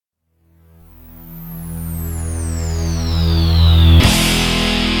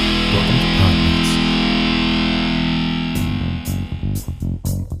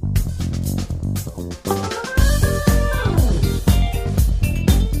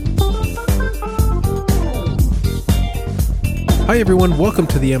Hi everyone, welcome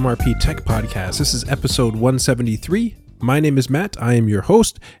to the MRP Tech Podcast. This is episode 173. My name is Matt, I am your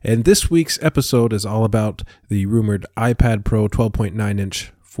host, and this week's episode is all about the rumored iPad Pro 12.9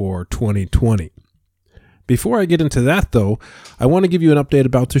 inch for 2020. Before I get into that though, I want to give you an update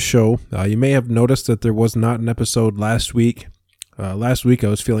about the show. You may have noticed that there was not an episode last week. Last week I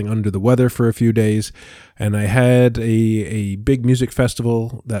was feeling under the weather for a few days, and I had a big music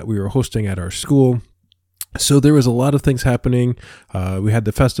festival that we were hosting at our school. So there was a lot of things happening. We had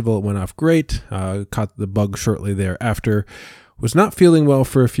the festival, it went off great. Caught the bug shortly thereafter. Was not feeling well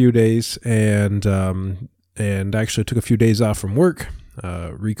for a few days, and actually took a few days off from work.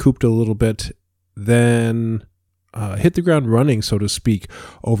 Recouped a little bit, then hit the ground running, so to speak,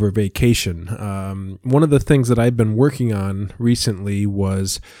 over vacation. One of the things that I've been working on recently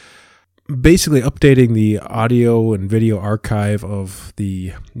was basically updating the audio and video archive of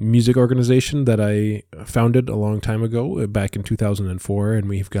the music organization that I founded a long time ago, back in 2004, and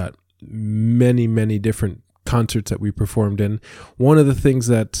we've got many different concerts that we performed in. One of the things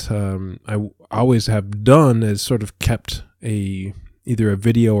that I always have done is sort of kept either a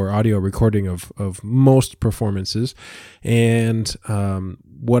video or audio recording of most performances, and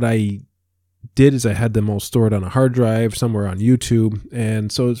what I did is I had them all stored on a hard drive somewhere on YouTube,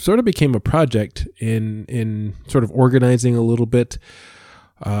 and so it sort of became a project in sort of organizing a little bit.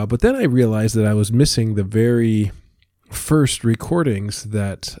 But then I realized that I was missing the very first recordings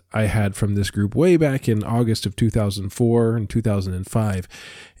that I had from this group way back in August of 2004 and 2005,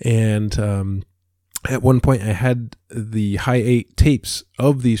 and at one point I had the Hi8 tapes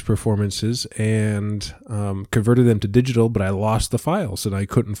of these performances and converted them to digital, but I lost the files and I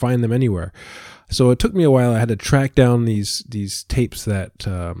couldn't find them anywhere. So it took me a while. I had to track down these tapes that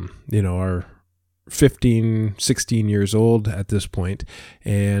are 15, 16 years old at this point.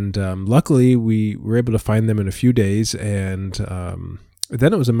 And luckily we were able to find them in a few days. And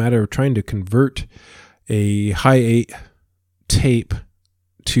then it was a matter of trying to convert a Hi8 tape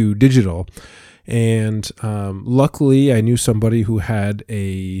to digital. And luckily, I knew somebody who had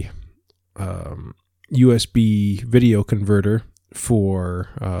a USB video converter for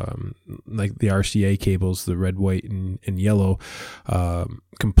like the RCA cables, the red, white, and yellow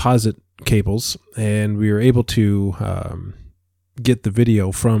composite cables, and we were able to get the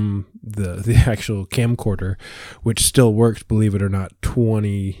video from the actual camcorder, which still works, believe it or not,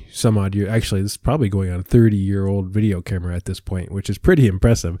 20 some odd years. Actually, this is probably going on a 30-year-old video camera at this point, which is pretty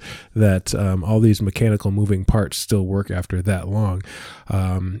impressive that all these mechanical moving parts still work after that long.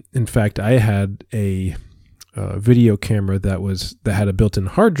 In fact, I had a video camera that had a built-in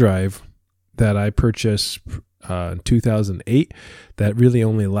hard drive that I purchased in 2008 that really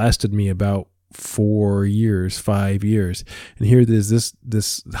only lasted me about 5 years. And here there's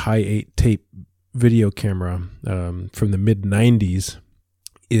this Hi8 tape video camera from the mid 90s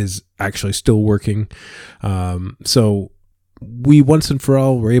is actually still working. So we once and for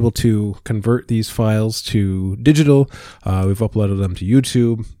all were able to convert these files to digital. We've uploaded them to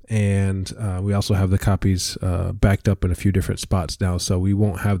YouTube, and we also have the copies backed up in a few different spots now, so we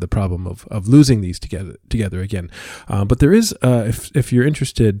won't have the problem of losing these together again. But there is, if you're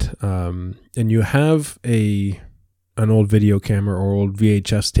interested and you have an old video camera or old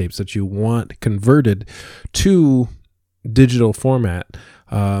VHS tapes that you want converted to digital format,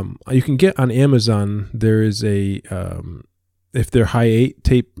 you can get on Amazon. There is if they're Hi8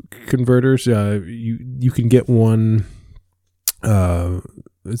 tape converters, you can get one.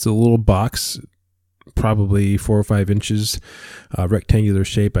 It's a little box, probably 4 or 5 inches, rectangular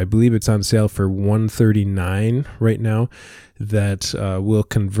shape. I believe it's on sale for $139 right now. That will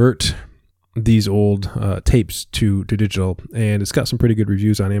convert these old tapes to digital, and it's got some pretty good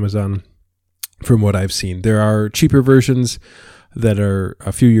reviews on Amazon from what I've seen. There are cheaper versions that are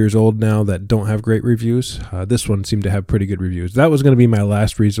a few years old now that don't have great reviews. This one seemed to have pretty good reviews. That was going to be my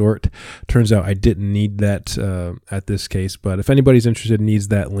last resort. Turns out I didn't need that at this case, but if anybody's interested and needs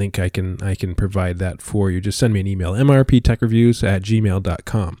that link, I can provide that for you. Just send me an email,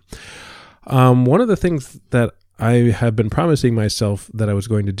 mrptechreviews@gmail.com. One of the things that I have been promising myself that I was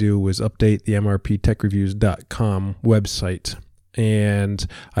going to do was update the mrptechreviews.com website, and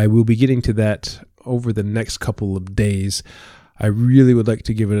I will be getting to that over the next couple of days. I really would like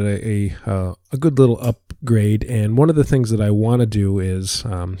to give it a good little upgrade, and one of the things that I want to do is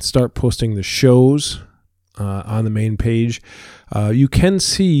start posting the shows on the main page. You can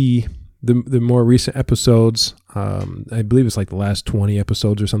see the more recent episodes. I believe it's like the last 20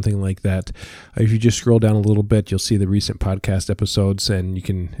 episodes or something like that. If you just scroll down a little bit, you'll see the recent podcast episodes, and you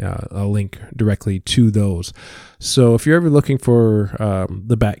can link directly to those. So if you're ever looking for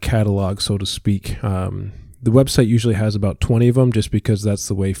the back catalog, so to speak, The website usually has about 20 of them just because that's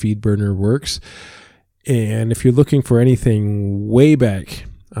the way FeedBurner works. And if you're looking for anything way back,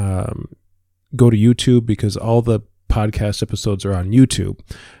 go to YouTube because all the podcast episodes are on YouTube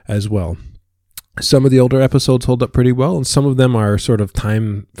as well. Some of the older episodes hold up pretty well, and some of them are sort of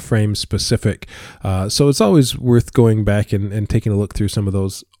time frame specific. So it's always worth going back and taking a look through some of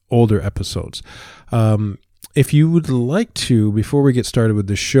those older episodes. If you would like to, before we get started with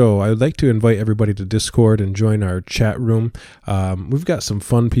the show, I would like to invite everybody to Discord and join our chat room. We've got some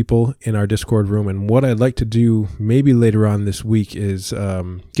fun people in our Discord room, and what I'd like to do maybe later on this week is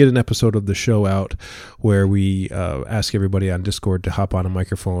get an episode of the show out where we ask everybody on Discord to hop on a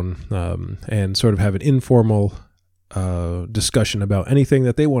microphone and sort of have an informal discussion about anything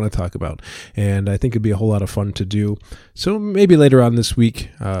that they want to talk about, and I think it'd be a whole lot of fun to do. So maybe later on this week,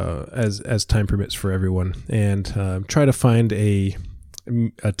 as time permits for everyone, and try to find a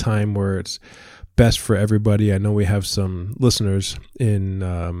time where it's best for everybody. I know we have some listeners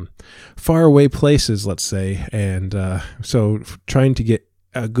in faraway places, let's say, and so trying to get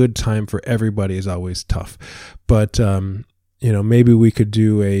a good time for everybody is always tough. But maybe we could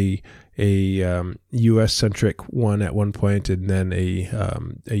do a U.S. centric one at one point, and then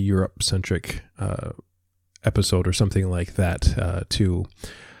a Europe centric episode or something like that to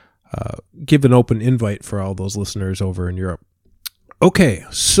give an open invite for all those listeners over in Europe. Okay,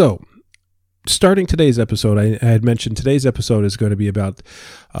 so starting today's episode, I had mentioned today's episode is going to be about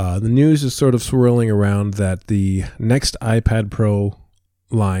the news is sort of swirling around that the next iPad Pro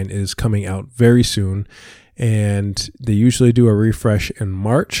line is coming out very soon, and they usually do a refresh in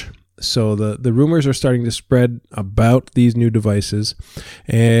March. So the rumors are starting to spread about these new devices.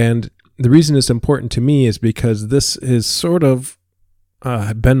 And the reason it's important to me is because this is sort of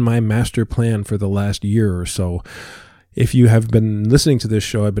been my master plan for the last year or so. If you have been listening to this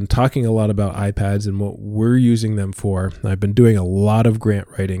show, I've been talking a lot about iPads and what we're using them for. I've been doing a lot of grant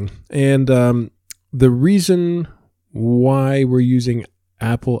writing. And the reason why we're using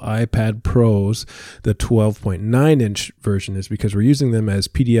Apple iPad Pros, the 12.9-inch version, is because we're using them as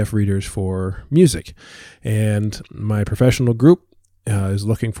PDF readers for music. And my professional group is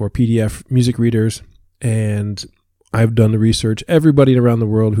looking for PDF music readers, and I've done the research. Everybody around the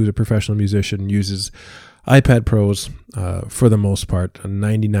world who's a professional musician uses iPad Pros for the most part,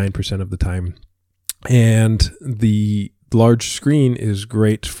 99% of the time. And the large screen is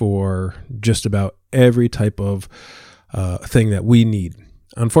great for just about every type of thing that we need.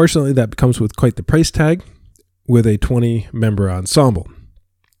 Unfortunately, that comes with quite the price tag with a 20-member ensemble.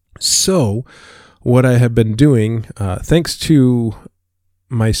 So what I have been doing, thanks to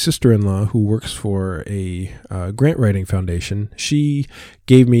my sister-in-law who works for a grant writing foundation, she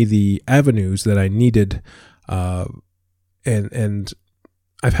gave me the avenues that I needed, and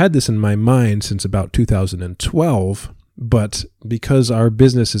I've had this in my mind since about 2012, but because our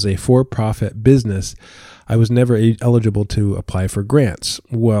business is a for-profit business, I was never eligible to apply for grants.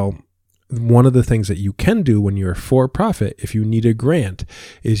 Well, one of the things that you can do when you're for-profit, if you need a grant,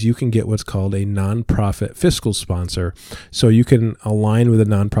 is you can get what's called a nonprofit fiscal sponsor. So you can align with a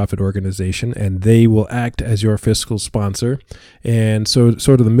nonprofit organization, and they will act as your fiscal sponsor. And so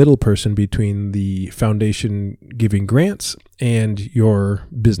sort of the middle person between the foundation giving grants and your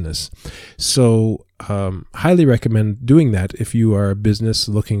business. So highly recommend doing that if you are a business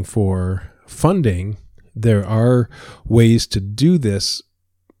looking for funding. There are ways to do this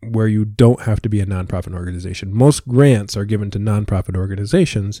where you don't have to be a nonprofit organization. Most grants are given to nonprofit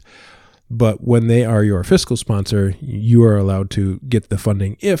organizations, but when they are your fiscal sponsor, you are allowed to get the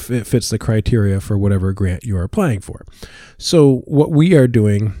funding if it fits the criteria for whatever grant you are applying for. So what we are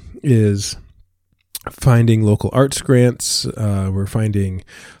doing is finding local arts grants. We're finding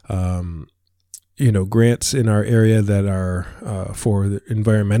grants in our area that are for the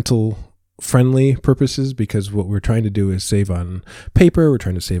environmental friendly purposes, because what we're trying to do is save on paper, we're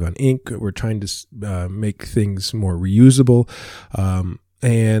trying to save on ink, we're trying to make things more reusable,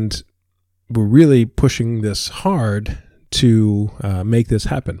 and we're really pushing this hard to make this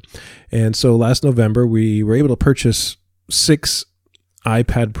happen. And so last November we were able to purchase 6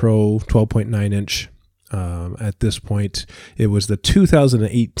 iPad Pro 12.9-inch. At this point it was the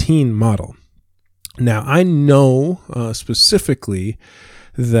 2018 model. Now I know specifically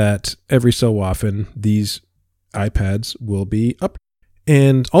that every so often these iPads will be up.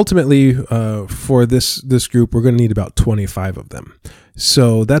 And ultimately, for this group, we're going to need about 25 of them.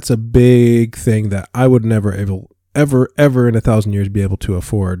 So that's a big thing that I would never ever in 1,000 years be able to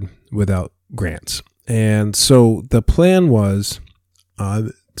afford without grants. And so the plan was,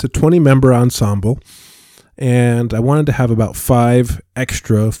 it's a 20-member ensemble, and I wanted to have about 5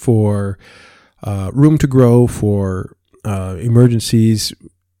 extra for room to grow for emergencies.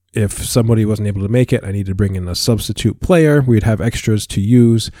 If somebody wasn't able to make it, I need to bring in a substitute player. We'd have extras to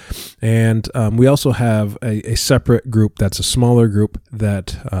use. And we also have a separate group that's a smaller group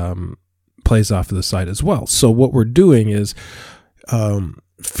that plays off to the side as well. So what we're doing is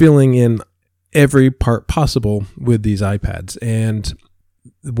filling in every part possible with these iPads. And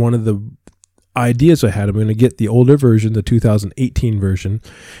one of the ideas I had, I'm going to get the older version, the 2018 version,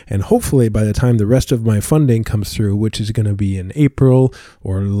 and hopefully by the time the rest of my funding comes through, which is going to be in April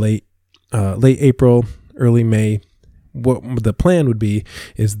or late April, early May, what the plan would be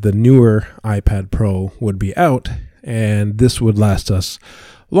is the newer iPad Pro would be out, and this would last us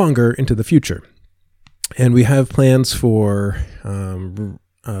longer into the future. And we have plans for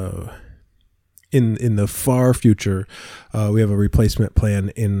in the far future, we have a replacement plan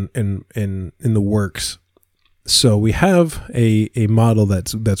in the works. So we have a model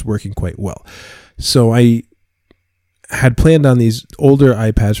that's working quite well. So I had planned on these older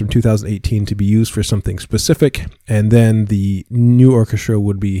iPads from 2018 to be used for something specific, and then the new Orchestra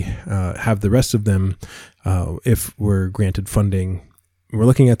would be have the rest of them if we're granted funding. We're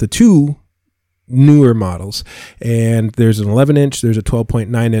looking at the two newer models, and there's an 11-inch, there's a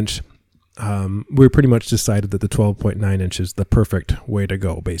 12.9-inch. We pretty much decided that the 12.9 inch is the perfect way to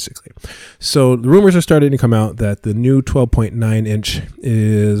go, basically. So the rumors are starting to come out that the new 12.9 inch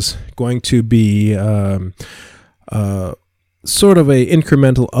is going to be sort of a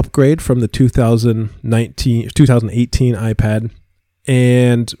incremental upgrade from the 2018 iPad.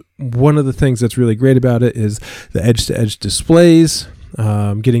 And one of the things that's really great about it is the edge-to-edge displays,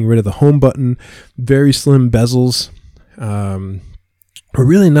 getting rid of the home button, very slim bezels. We're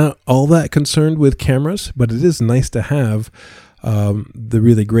really not all that concerned with cameras, but it is nice to have the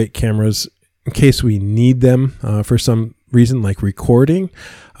really great cameras in case we need them for some reason, like recording.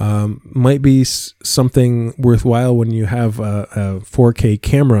 Might be something worthwhile when you have a 4K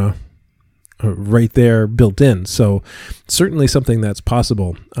camera right there built in. So certainly something that's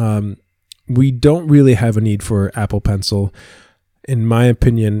possible. We don't really have a need for Apple Pencil. In my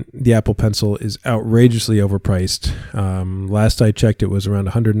opinion, the Apple Pencil is outrageously overpriced. Last I checked, it was around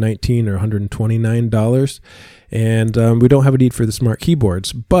 $119 or $129, and we don't have a need for the smart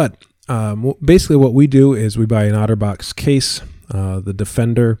keyboards. But basically what we do is we buy an OtterBox case, the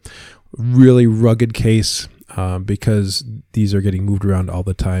Defender, really rugged case, because these are getting moved around all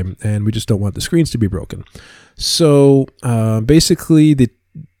the time, and we just don't want the screens to be broken. So basically the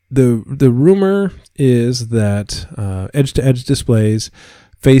rumor is that edge-to-edge displays,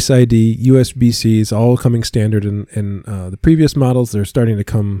 Face ID, USB-Cs, all coming standard in the previous models. They're starting to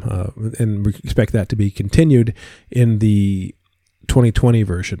come, and we expect that to be continued in the 2020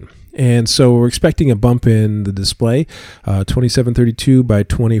 version. And so we're expecting a bump in the display. 2732 by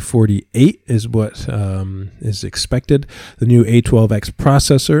 2048 is what is expected. The new A12X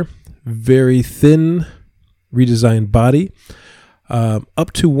processor, very thin, redesigned body.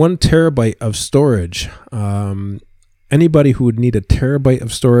 Up to 1 terabyte of storage. Anybody who would need a terabyte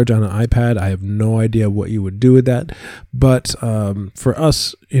of storage on an iPad, I have no idea what you would do with that. But for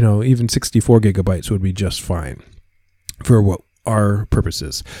us, even 64 gigabytes would be just fine for what our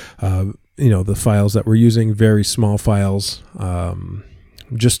purposes. The files that we're using, very small files,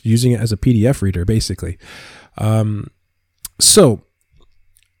 just using it as a PDF reader, basically. So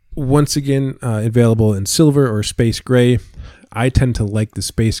once again, available in silver or space gray. I tend to like the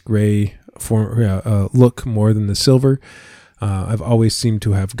space gray look more than the silver. I've always seemed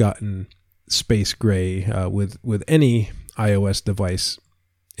to have gotten space gray with any iOS device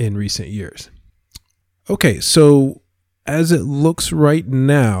in recent years. Okay, so as it looks right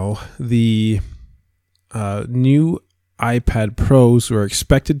now, the new iPad Pros are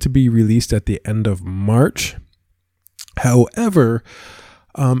expected to be released at the end of March. However,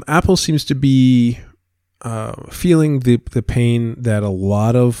 Apple seems to be feeling the pain that a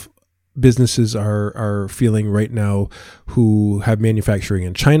lot of businesses are feeling right now who have manufacturing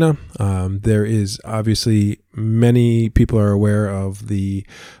in China. There is obviously many people are aware of the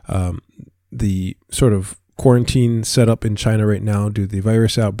sort of quarantine set up in China right now due to the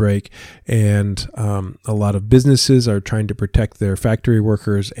virus outbreak, and a lot of businesses are trying to protect their factory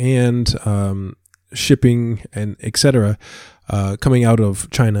workers and shipping and etc. Coming out of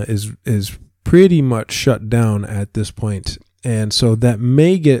China is pretty much shut down at this point. And so that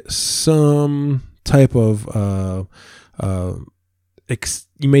may get some type of,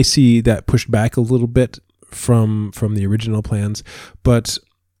 you may see that pushed back a little bit from the original plans. But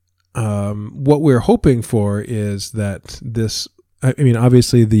what we're hoping for is that this,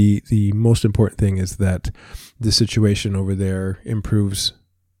 obviously the most important thing is that the situation over there improves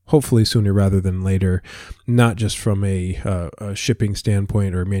hopefully sooner rather than later, not just from a shipping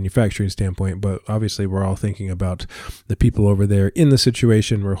standpoint or manufacturing standpoint, but obviously we're all thinking about the people over there in the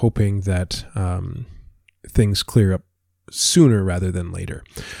situation. We're hoping that things clear up sooner rather than later.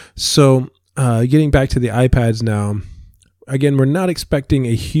 So getting back to the iPads now, again, we're not expecting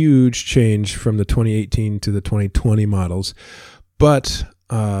a huge change from the 2018 to the 2020 models, but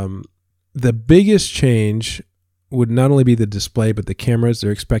the biggest change would not only be the display, but the cameras.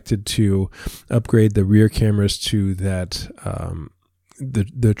 They're expected to upgrade the rear cameras to that,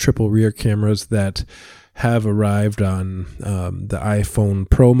 the triple rear cameras that have arrived on the iPhone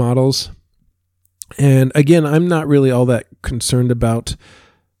Pro models. And again, I'm not really all that concerned about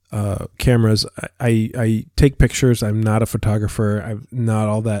cameras. I take pictures. I'm not a photographer. I'm not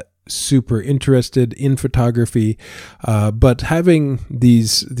all that super interested in photography, but having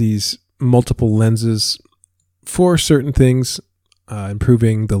these multiple lenses for certain things,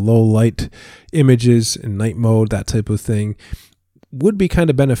 improving the low light images in night mode, that type of thing, would be kind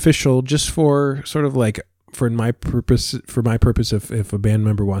of beneficial just for sort of like for my purpose, if a band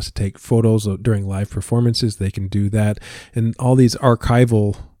member wants to take photos during live performances, they can do that. And all these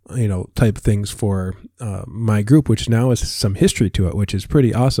archival, type things for my group, which now has some history to it, which is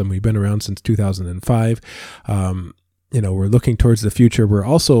pretty awesome. We've been around since 2005. We're looking towards the future. We're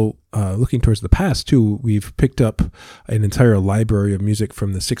also looking towards the past too. We've picked up an entire library of music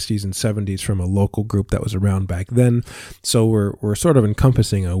from the 60s and 70s from a local group that was around back then. So we're sort of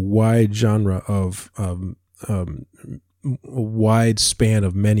encompassing a wide genre of a wide span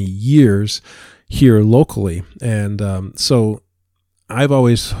of many years here locally. And so I've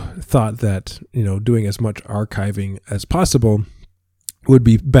always thought that, doing as much archiving as possible would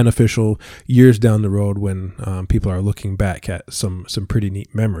be beneficial years down the road when people are looking back at some pretty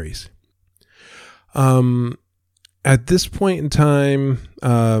neat memories. At this point in time,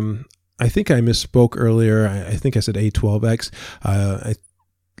 I think I misspoke earlier. I think I said A12X.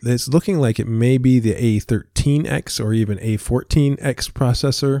 It's looking like it may be the A13X or even A14X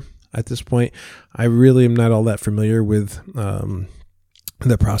processor at this point. I really am not all that familiar with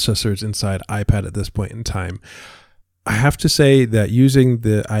the processors inside iPad at this point in time. I have to say that using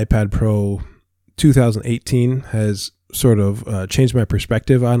the iPad Pro 2018 has sort of changed my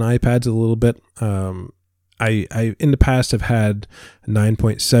perspective on iPads a little bit. I in the past have had a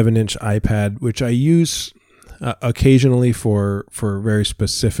 9.7-inch iPad, which I use occasionally for very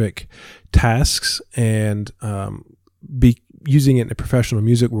specific tasks, and using it in the professional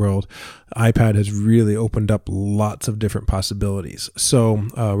music world, iPad has really opened up lots of different possibilities. So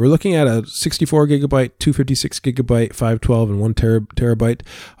we're looking at a 64 gigabyte, 256 gigabyte, 512, and 1 terabyte.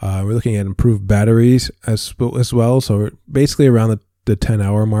 We're looking at improved batteries as well. So we're basically around the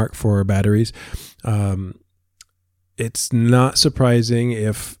 10-hour mark for batteries. It's not surprising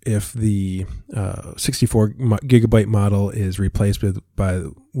if the 64 gigabyte model is replaced with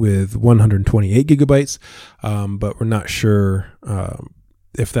 128 gigabytes, but we're not sure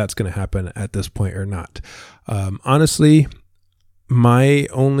if that's going to happen at this point or not. Honestly, my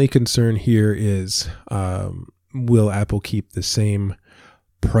only concern here is will Apple keep the same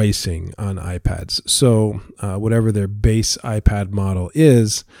pricing on iPads? So whatever their base iPad model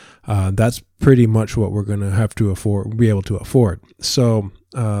is, that's pretty much what we're going to have to be able to afford. So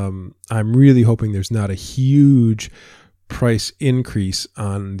I'm really hoping there's not a huge price increase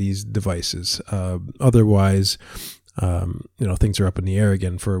on these devices. Otherwise, things are up in the air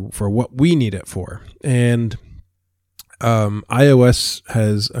again for what we need it for. And iPad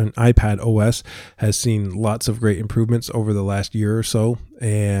OS has seen lots of great improvements over the last year or so,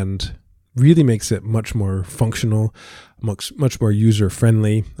 and really makes it much more functional, much more user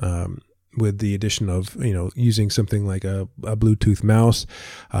friendly. With the addition of using something like a Bluetooth mouse,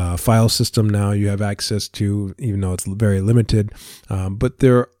 file system now you have access to, even though it's very limited. But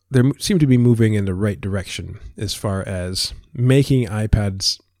they seem to be moving in the right direction as far as making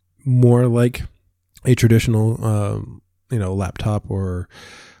iPads more like a traditional laptop or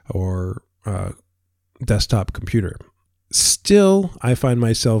desktop computer. Still, I find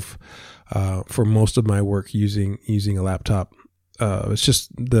myself for most of my work using a laptop. It's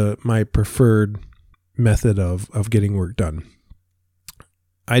just my preferred method of getting work done.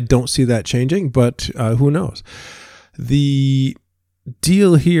 I don't see that changing, but who knows? The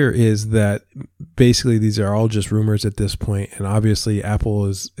deal here is that basically these are all just rumors at this point, and obviously Apple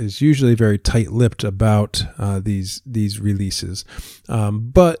is usually very tight-lipped about these releases.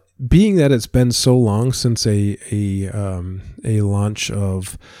 But being that it's been so long since a launch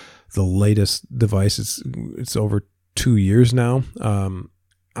of the latest device, it's over 2 years now.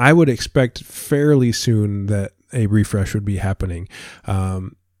 I would expect fairly soon that a refresh would be happening.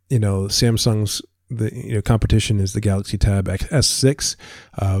 Samsung's competition is the Galaxy Tab S6,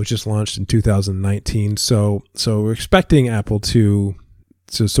 which just launched in 2019. So we're expecting Apple to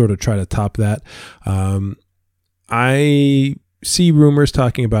sort of try to top that. I see rumors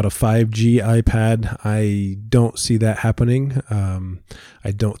talking about a 5G iPad. I don't see that happening.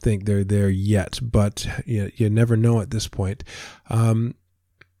 I don't think they're there yet, but you never know at this point.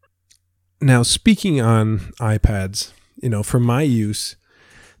 Now, speaking on iPads, for my use,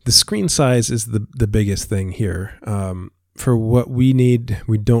 the screen size is the biggest thing here. For what we need,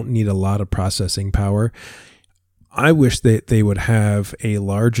 we don't need a lot of processing power. I wish that they would have a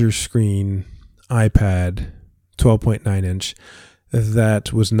larger screen iPad, 12.9 inch,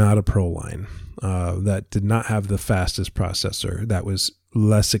 that was not a Pro line, that did not have the fastest processor, that was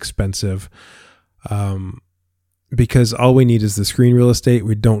less expensive, because all we need is the screen real estate.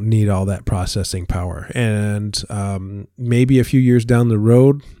 We don't need all that processing power. And maybe a few years down the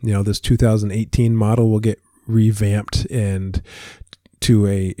road, this 2018 model will get revamped and to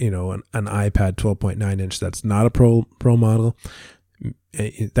an iPad 12.9 inch that's not a Pro model.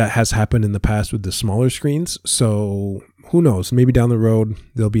 That has happened in the past with the smaller screens. So who knows? Maybe down the road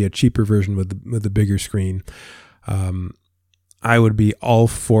there'll be a cheaper version with the bigger screen. I would be all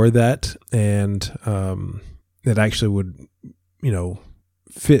for that, and that actually would,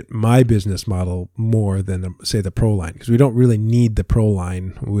 fit my business model more than say the Pro line, because we don't really need the Pro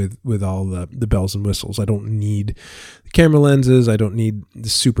line with all the bells and whistles. I don't need the camera lenses. I don't need the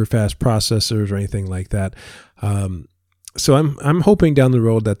super fast processors or anything like that. So I'm hoping down the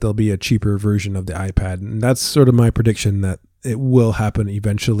road that there'll be a cheaper version of the iPad, and that's sort of my prediction that it will happen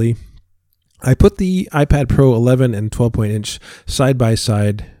eventually. I put the iPad Pro 11 and 12.9 inch side by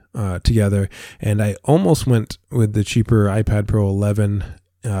side together, and I almost went with the cheaper iPad Pro 11.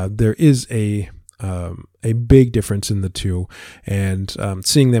 There is a big difference in the two, and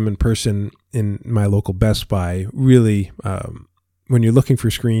seeing them in person in my local Best Buy really, when you're looking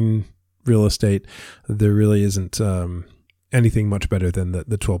for screen real estate, there really isn't anything much better than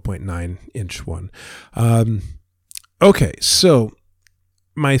the 12.9 inch one. Okay, so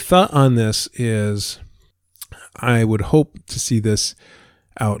my thought on this is I would hope to see this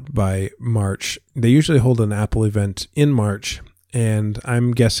out by March. They usually hold an Apple event in March, and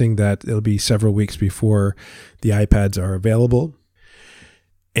I'm guessing that it'll be several weeks before the iPads are available.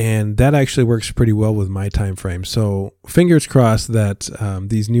 And that actually works pretty well with my time frame. So fingers crossed that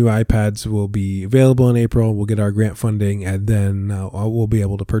these new iPads will be available in April. We'll get our grant funding, and then we'll be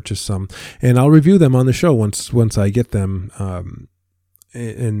able to purchase some. And I'll review them on the show once I get them,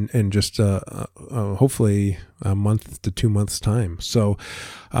 in just hopefully a month to 2 months' time. So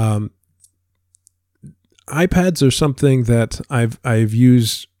iPads are something that I've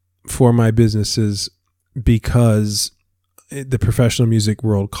used for my businesses because the professional music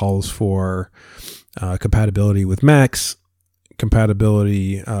world calls for compatibility with Macs,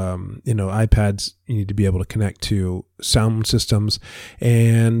 compatibility, iPads, you need to be able to connect to sound systems.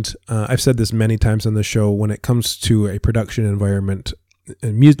 And I've said this many times on the show, when it comes to a production environment,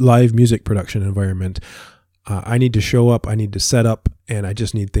 a live music production environment, I need to show up, I need to set up, and I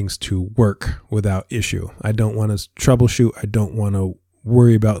just need things to work without issue. I don't want to troubleshoot. I don't want to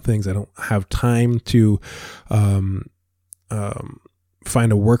worry about things. I don't have time to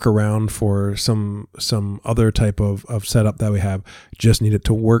find a workaround for some other type of setup that we have. Just need it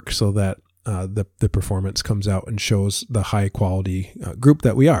to work so that the performance comes out and shows the high quality group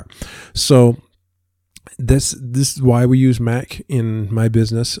that we are. So this is why we use Mac in my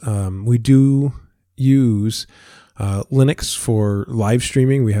business. We do use Linux for live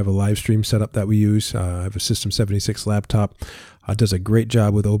streaming. We have a live stream setup that we use. I have a System 76 laptop. It does a great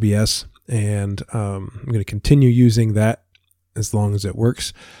job with OBS, and I'm going to continue using that as long as it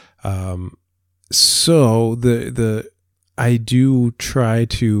works. So I do try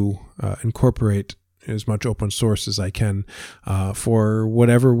to incorporate as much open source as I can for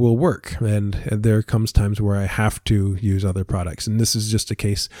whatever will work. And there comes times where I have to use other products. And this is just a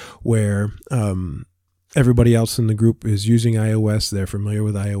case where everybody else in the group is using iOS. They're familiar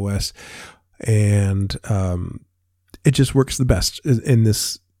with iOS. And it just works the best in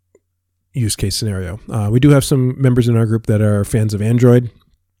this use case scenario. We do have some members in our group that are fans of Android.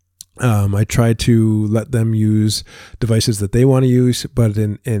 I try to let them use devices that they want to use, but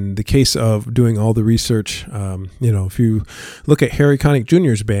in the case of doing all the research, if you look at Harry Connick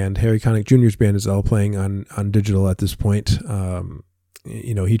Jr.'s band, Harry Connick Jr.'s band is all playing on digital at this point.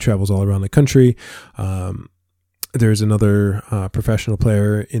 He travels all around the country. There's another professional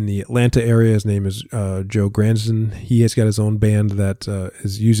player in the Atlanta area. His name is Joe Granson. He has got his own band that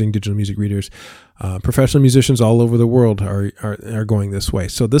is using digital music readers. Professional musicians all over the world are going this way.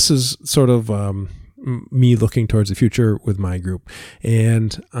 So this is sort of me looking towards the future with my group.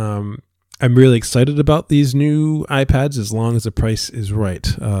 And I'm really excited about these new iPads as long as the price is right.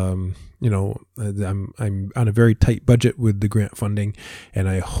 I'm on a very tight budget with the grant funding, and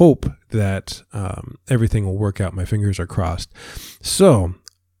I hope that everything will work out. My fingers are crossed. So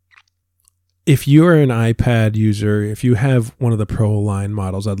if you're an iPad user, if you have one of the Pro line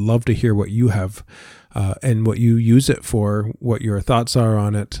models, I'd love to hear what you have and what you use it for, what your thoughts are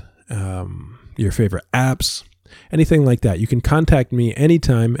on it, your favorite apps, anything like that. You can contact me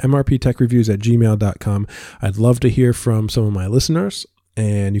anytime, mrptechreviews@gmail.com. I'd love to hear from some of my listeners,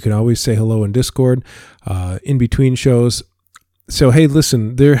 and you can always say hello in Discord in between shows. So, hey,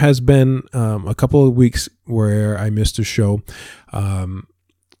 listen, there has been a couple of weeks where I missed a show.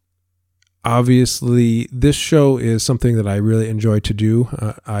 Obviously, this show is something that I really enjoy to do.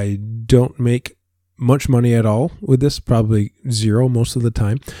 I don't make much money at all with this, probably zero most of the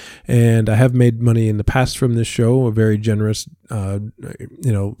time. And I have made money in the past from this show. A very generous,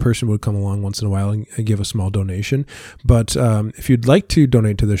 person would come along once in a while and give a small donation. But if you'd like to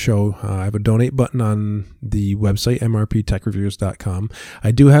donate to the show, I have a donate button on the website, mrptechreviews.com. I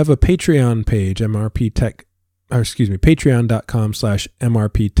do have a Patreon page,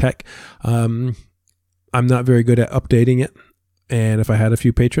 patreon.com/mrptech. I'm not very good at updating it. And if I had a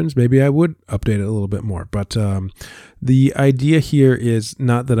few patrons, maybe I would update it a little bit more. But the idea here is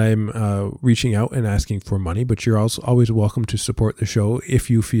not that I'm reaching out and asking for money, but you're also always welcome to support the show if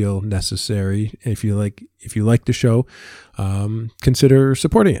you feel necessary. If you like the show, consider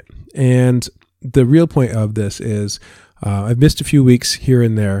supporting it. And the real point of this is I've missed a few weeks here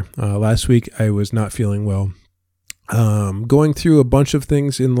and there. Last week I was not feeling well. Going through a bunch of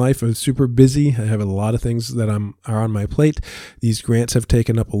things in life. I'm super busy. I have a lot of things that are on my plate. These grants have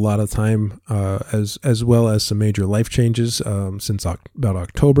taken up a lot of time, as well as some major life changes since about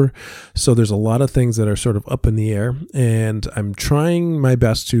October. So there's a lot of things that are sort of up in the air, and I'm trying my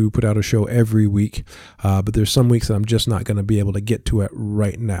best to put out a show every week. But there's some weeks that I'm just not going to be able to get to it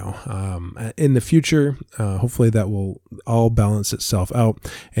right now. In the future, hopefully that will all balance itself out,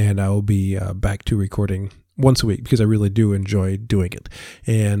 and I will be back to recording once a week because I really do enjoy doing it.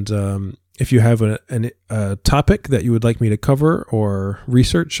 And if you have a topic that you would like me to cover or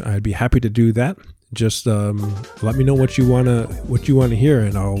research, I'd be happy to do that. Just let me know what you want to hear,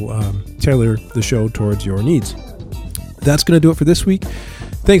 and I'll tailor the show towards your needs. That's going to do it for this week.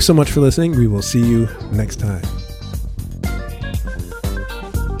 Thanks so much for listening. We will see you next time.